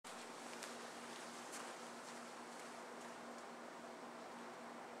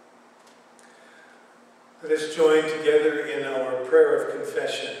Let us join together in our prayer of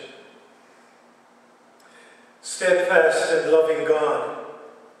confession. Steadfast and loving God,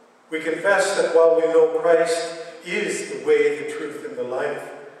 we confess that while we know Christ is the way, the truth, and the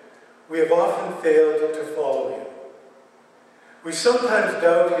life, we have often failed to follow him. We sometimes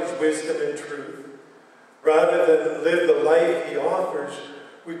doubt his wisdom and truth. Rather than live the life he offers,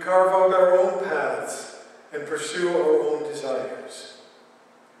 we carve out our own paths and pursue our own desires.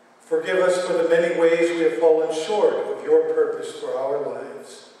 Forgive us for the many ways we have fallen short of your purpose for our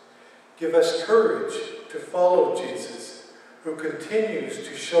lives. Give us courage to follow Jesus, who continues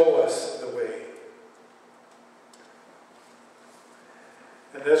to show us the way.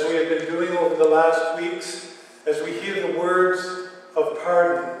 And as we have been doing over the last weeks, as we hear the words of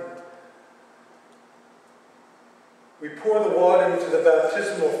pardon, we pour the water into the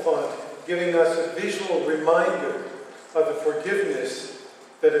baptismal font, giving us a visual reminder of the forgiveness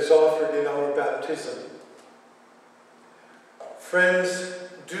that is offered in our baptism. Friends,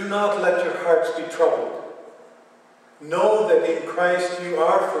 do not let your hearts be troubled. Know that in Christ you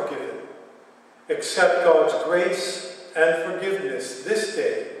are forgiven. Accept God's grace and forgiveness this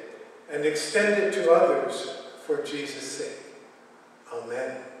day and extend it to others for Jesus' sake.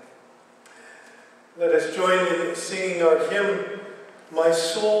 Amen. Let us join in singing our hymn, My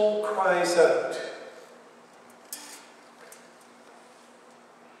Soul Cries Out.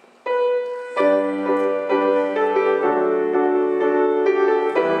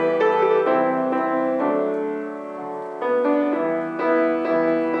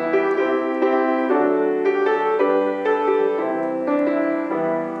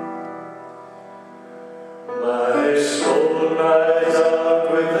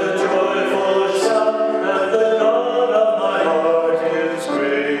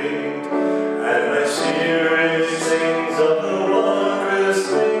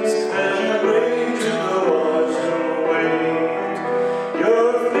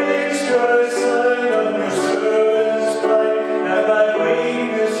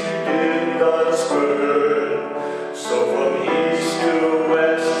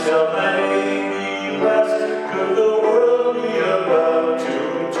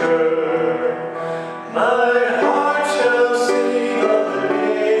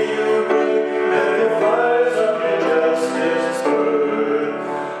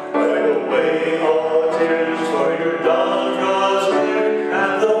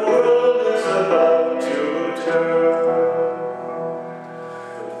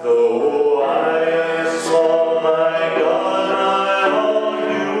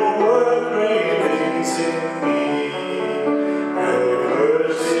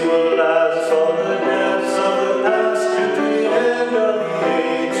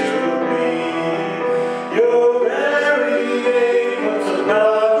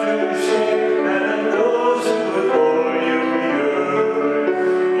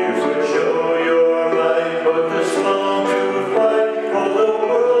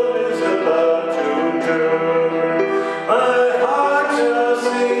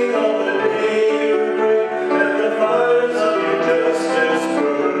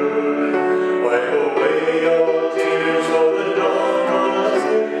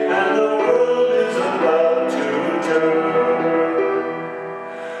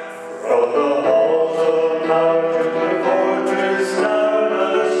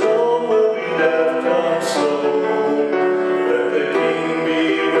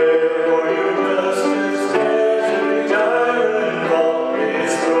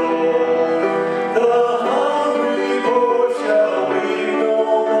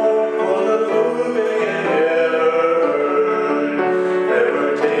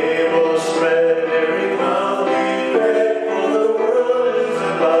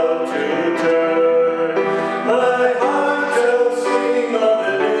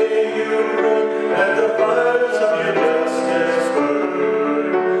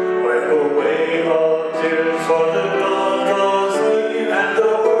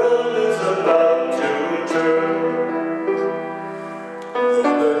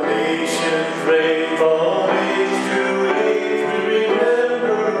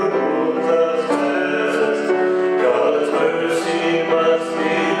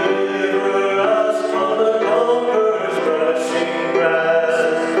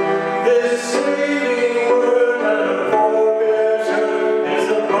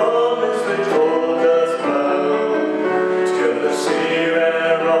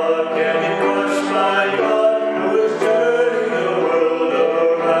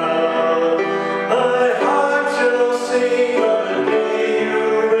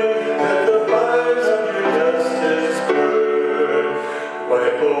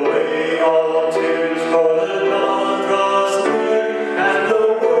 Wipe away all